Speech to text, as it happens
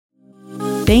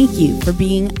Thank you for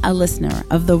being a listener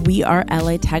of the We Are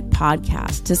LA Tech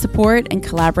podcast. To support and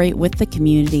collaborate with the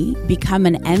community, become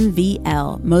an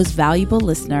MVL Most Valuable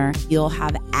Listener. You'll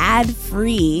have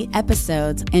ad-free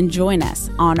episodes and join us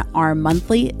on our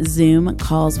monthly Zoom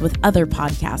calls with other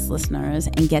podcast listeners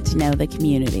and get to know the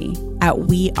community at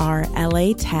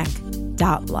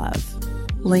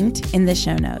wearelatech.love. Linked in the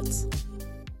show notes.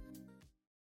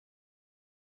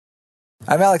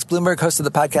 I'm Alex Bloomberg, host of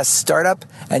the podcast Startup,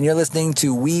 and you're listening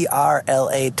to We Are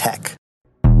LA Tech.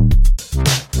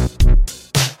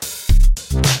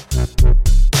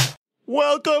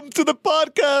 Welcome to the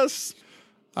podcast.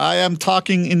 I am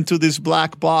talking into these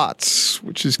black bots,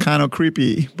 which is kind of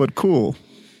creepy, but cool.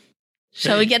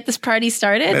 Shall we get this party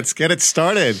started? Let's get it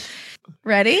started.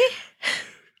 Ready?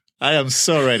 I am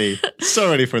so ready. So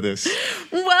ready for this.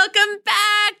 Welcome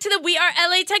back to the We Are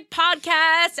LA Tech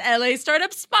podcast, LA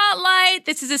Startup Spotlight.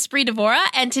 This is Esprit Devora,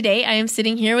 and today I am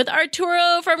sitting here with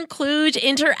Arturo from Kluge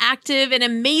Interactive, an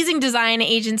amazing design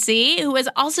agency who has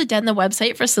also done the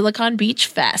website for Silicon Beach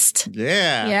Fest.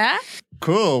 Yeah. Yeah?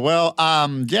 Cool. Well,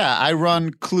 I run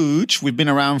Kluge. We've been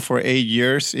around for 8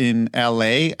 years in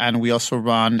LA, and we also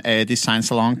run a design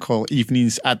salon called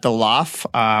Evenings at the Loft,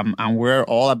 and we're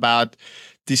all about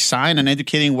design and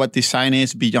educating what design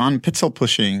is beyond pixel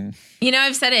pushing. You know,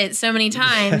 I've said it so many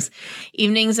times.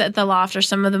 Evenings at the Loft are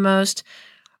some of the most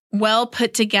well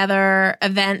put together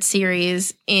event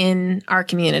series in our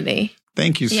community.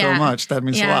 Thank you so much. That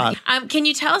means a lot. Can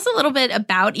you tell us a little bit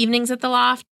about Evenings at the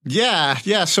Loft? Yeah.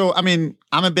 So, I'm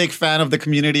a big fan of the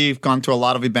community. I've gone to a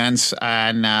lot of events,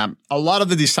 and a lot of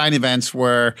the design events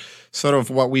were sort of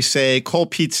what we say,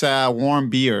 cold pizza, warm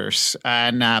beers,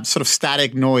 and sort of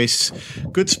static noise.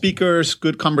 Good speakers,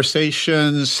 good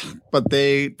conversations, but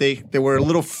they were a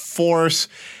little forced,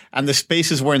 and the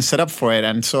spaces weren't set up for it.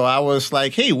 And so I was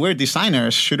like, hey, we're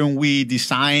designers. Shouldn't we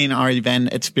design our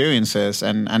event experiences?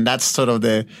 And that's sort of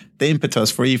the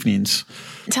impetus for Evenings.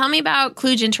 Tell me about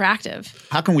Kluge Interactive.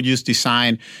 How can we use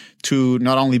design to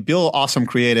not only build awesome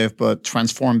creative, but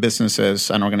transform businesses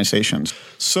and organizations?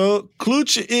 So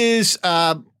Kluge is,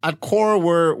 at core,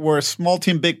 we're small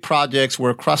team, big projects.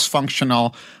 We're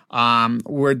cross-functional.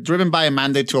 We're driven by a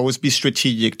mandate to always be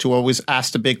strategic, to always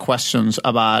ask the big questions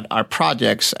about our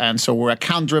projects. And so we're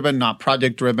account-driven, not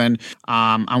project-driven.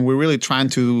 And we're really trying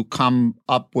to come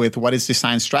up with what is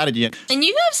design strategy. And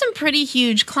you have some pretty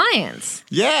huge clients.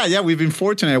 Yeah, we've been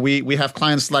fortunate. We have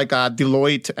clients like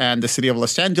Deloitte and the city of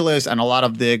Los Angeles and a lot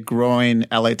of the growing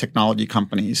LA technology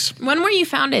companies. When were you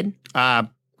founded?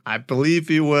 I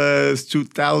believe it was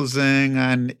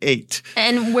 2008.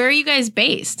 And where are you guys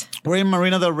based? We're in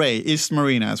Marina del Rey, East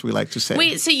Marina, as we like to say.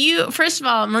 Wait, so first of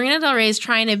all, Marina del Rey is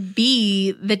trying to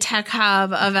be the tech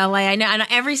hub of LA. I know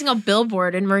every single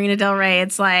billboard in Marina del Rey,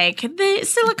 it's like the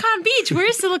Silicon Beach.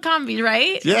 Where's Silicon Beach,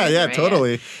 right? Yeah, right?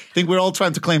 totally. I think we're all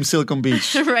trying to claim Silicon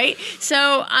Beach. Right?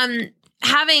 So,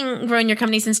 having grown your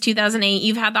company since 2008,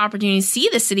 you've had the opportunity to see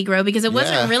the city grow, because it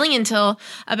wasn't really until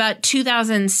about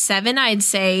 2007, I'd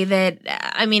say, that,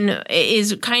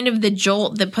 is kind of the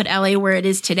jolt that put LA where it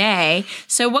is today.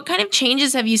 So what kind of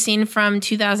changes have you seen from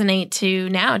 2008 to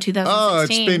now,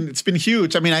 2016? It's been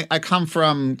huge. I come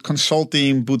from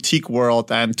consulting, boutique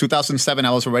world, and 2007,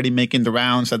 I was already making the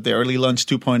rounds at the Early Lunch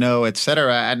 2.0, et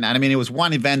cetera. And it was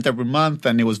one event every month,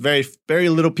 and it was very, very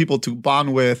little people to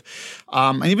bond with.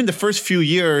 And even the first few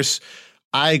years,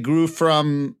 I grew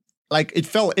from, it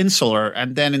felt insular.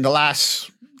 And then in the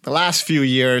last few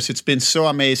years, it's been so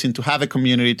amazing to have a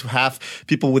community, to have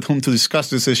people with whom to discuss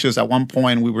these issues. At one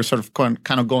point, we were sort of kind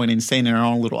of going insane in our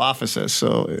own little offices.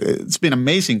 So it's been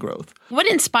amazing growth. What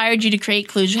inspired you to create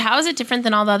Kluge? How is it different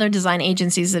than all the other design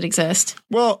agencies that exist?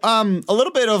 Well, a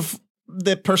little bit of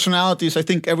the personalities. I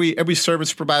think every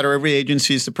service provider, every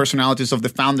agency is the personalities of the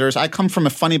founders. I come from a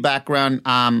funny background.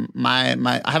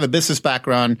 I have a business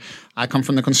background. I come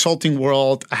from the consulting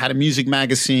world. I had a music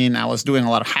magazine. I was doing a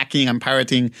lot of hacking and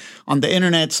pirating on the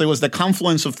internet. So it was the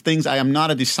confluence of things. I am not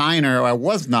a designer, or I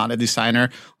was not a designer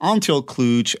until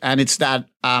Kluge. And it's that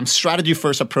strategy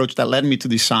first approach that led me to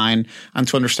design and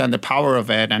to understand the power of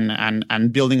it,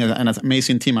 and building an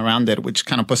amazing team around it, which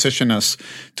kind of positioned us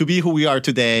to be who we are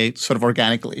today, sort of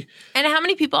organically. And how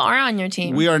many people are on your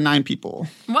team? We are 9 people.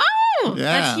 Wow.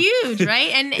 That's huge, right?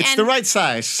 And it's the right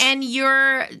size. And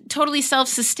you're totally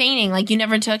self-sustaining. Like, you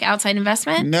never took outside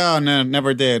investment? No,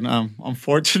 never did.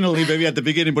 Unfortunately, maybe at the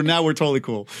beginning, but now we're totally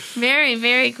cool. Very,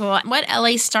 very cool. What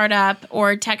LA startup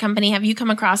or tech company have you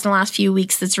come across in the last few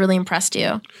weeks that's really impressed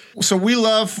you? So we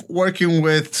love working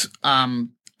with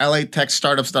LA tech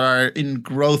startups that are in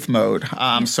growth mode.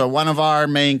 So one of our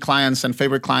main clients and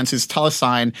favorite clients is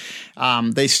Telesign.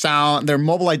 They're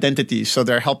mobile identities. So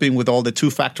they're helping with all the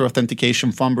two-factor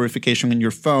authentication, phone verification in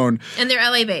your phone. And they're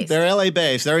LA-based. They're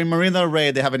LA-based. They're in Marina Del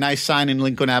Rey. They have a nice sign in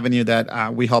Lincoln Avenue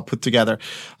that we help put together.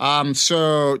 They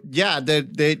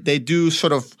do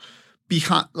sort of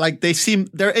behind, like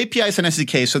their APIs and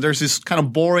SDK. So there's this kind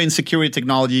of boring security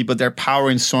technology, but they're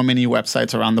powering so many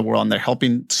websites around the world, and they're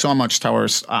helping so much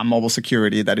towards mobile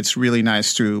security that it's really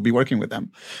nice to be working with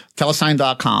them.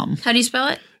 Telesign.com. How do you spell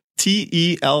it?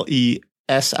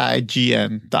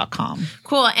 TELESIGN.com.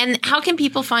 Cool. And how can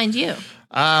people find you?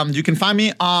 You can find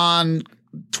me on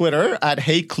Twitter at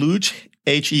HeyKluge,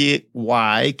 HeyKluge,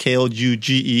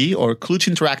 or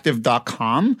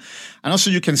klugeinteractive.com. And also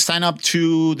you can sign up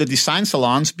to the design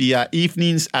salons via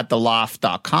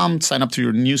evenings@theloft.com. Sign up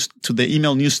to the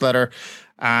email newsletter.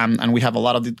 And we have a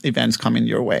lot of events coming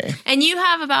your way. And you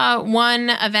have about one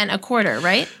event a quarter,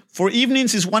 right? For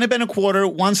evenings, it's one event a quarter.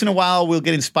 Once in a while, we'll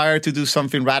get inspired to do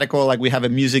something radical. Like we have a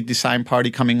music design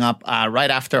party coming up right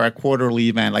after our quarterly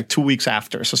event, like 2 weeks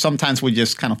after. So sometimes we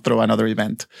just kind of throw another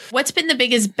event. What's been the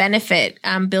biggest benefit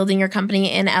building your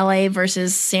company in LA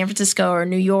versus San Francisco or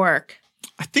New York?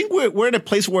 I think we're at a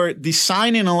place where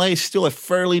design in LA is still a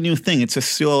fairly new thing. It's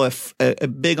still a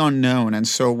big unknown. And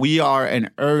so we are an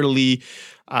early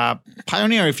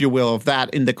pioneer, if you will, of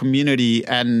that in the community.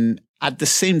 And at the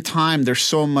same time, there's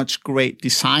so much great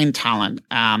design talent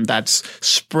that's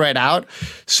spread out.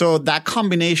 So that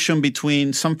combination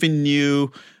between something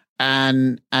new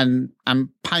and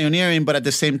pioneering, but at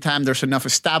the same time, there's enough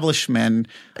establishment.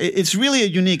 It's really a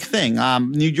unique thing.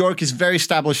 New York is very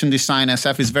established in design.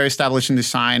 SF is very established in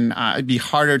design. It'd be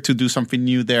harder to do something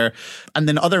new there. And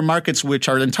then other markets which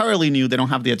are entirely new, they don't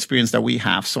have the experience that we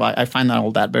have. So I find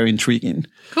all that very intriguing.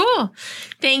 Cool.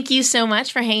 Thank you so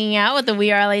much for hanging out with the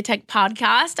We Are LA Tech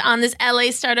podcast on this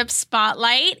LA Startup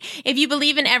Spotlight. If you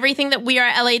believe in everything that We Are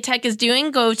LA Tech is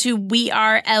doing, go to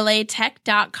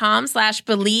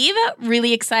wearelatech.com/believe.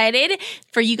 Really excited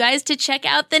for you guys to check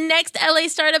out the next LA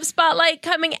Startup Spotlight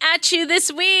coming at you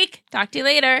this week. Talk to you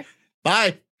later.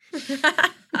 Bye.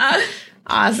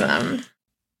 Awesome.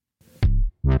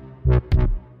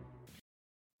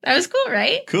 That was cool,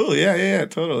 right? Cool. Yeah,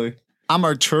 totally. I'm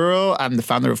Arturo. I'm the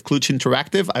founder of Kluge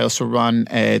Interactive. I also run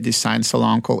a design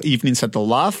salon called Evenings at the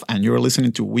Loft, and you're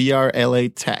listening to We Are LA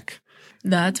Tech.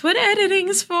 That's what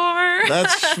editing's for.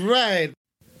 That's right.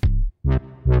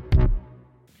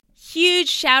 Huge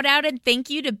shout out and thank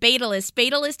you to Betalist.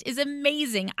 Betalist is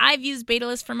amazing. I've used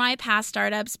Betalist for my past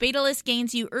startups. Betalist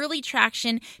gains you early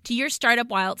traction to your startup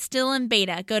while it's still in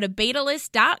beta. Go to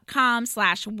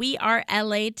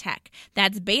betalist.com/wearelatech.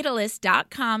 That's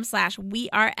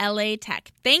betalist.com/wearelatech.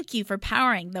 Thank you for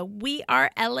powering the We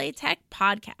Are LA Tech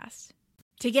podcast.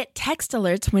 To get text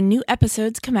alerts when new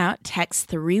episodes come out, text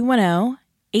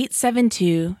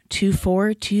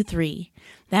 310-872-2423.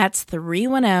 That's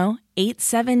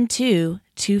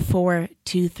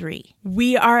 310-872-2423.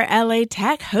 We Are LA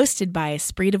Tech, hosted by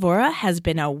Esprit Devora, has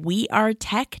been a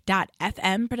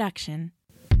wearetech.fm production.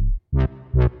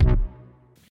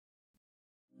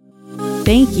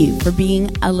 Thank you for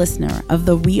being a listener of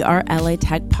the We Are LA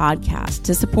Tech podcast.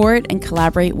 To support and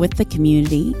collaborate with the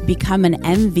community, become an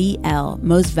MVL,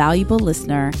 most valuable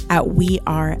listener, at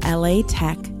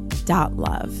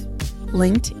wearelatech.love.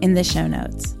 Linked in the show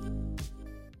notes.